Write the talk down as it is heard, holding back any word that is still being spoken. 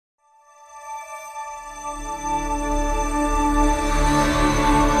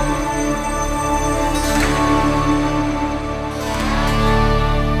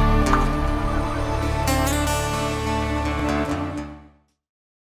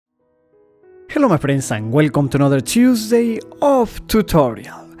Hello my friends and welcome to another Tuesday of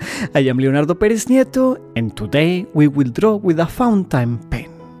tutorial. I am Leonardo Perez Nieto and today we will draw with a fountain pen.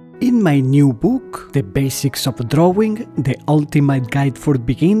 In my new book, The Basics of Drawing, the Ultimate Guide for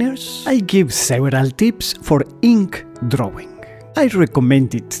Beginners, I give several tips for ink drawing. I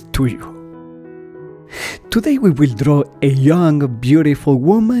recommend it to you. Today we will draw a young, beautiful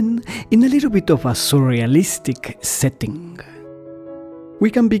woman in a little bit of a surrealistic setting. We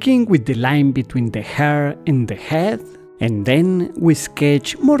can begin with the line between the hair and the head, and then we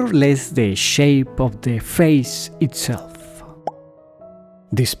sketch more or less the shape of the face itself.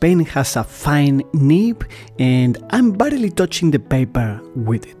 This pen has a fine nib and I'm barely touching the paper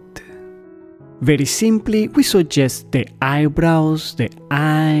with it. Very simply, we suggest the eyebrows, the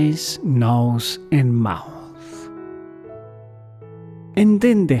eyes, nose and mouth. And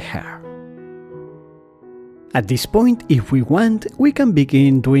then the hair. At this point, if we want, we can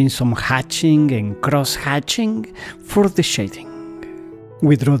begin doing some hatching and cross-hatching for the shading.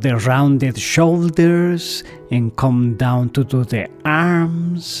 We draw the rounded shoulders and come down to do the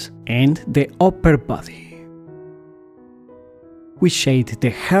arms and the upper body. We shade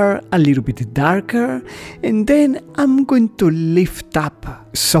the hair a little bit darker and then I'm going to lift up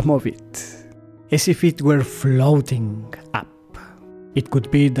some of it, as if it were floating up. It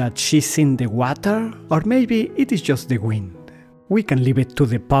could be that she's in the water, or maybe it is just the wind. We can leave it to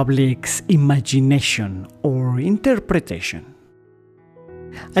the public's imagination or interpretation.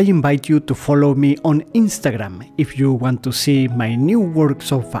 I invite you to follow me on Instagram if you want to see my new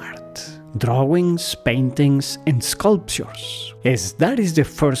works of art, drawings, paintings and sculptures, as that is the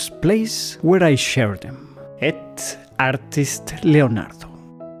first place where I share them, @ArtistLeonardo.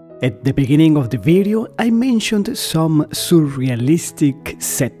 At the beginning of the video, I mentioned some surrealistic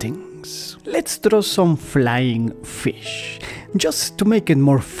settings. Let's draw some flying fish, just to make it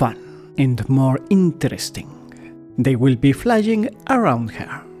more fun and more interesting. They will be flying around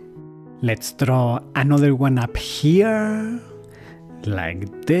her. Let's draw another one up here,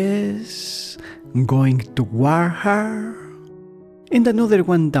 like this, going toward her, and another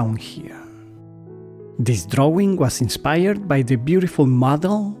one down here. This drawing was inspired by the beautiful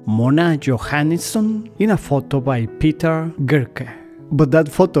model Mona Johannesson in a photo by Peter Gerke, but that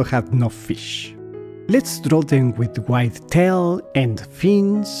photo had no fish. Let's draw them with white tail and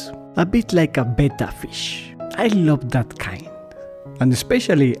fins, a bit like a betta fish. I love that kind, and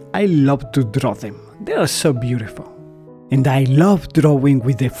especially I love to draw them. They are so beautiful. And I love drawing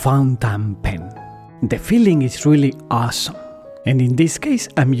with the fountain pen. The feeling is really awesome. And in this case,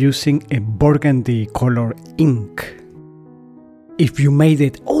 I'm using a burgundy color ink. If you made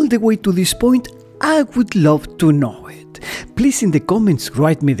it all the way to this point, I would love to know it. Please in the comments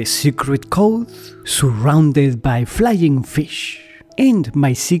write me the secret code, surrounded by flying fish. And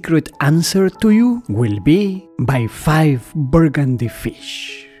my secret answer to you will be by 5 burgundy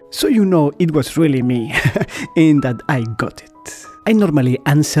fish. So you know it was really me and that I got it. I normally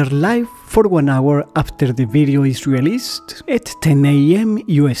answer live for 1 hour after the video is released at 10 AM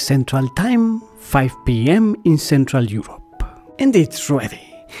US Central Time, 5 PM in Central Europe. And it's ready.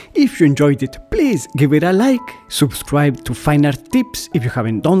 If you enjoyed it, please give it a like, subscribe to Fine Art Tips if you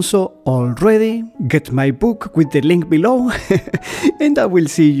haven't done so already, get my book with the link below, and I will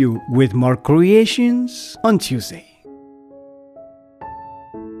see you with more creations on Tuesday.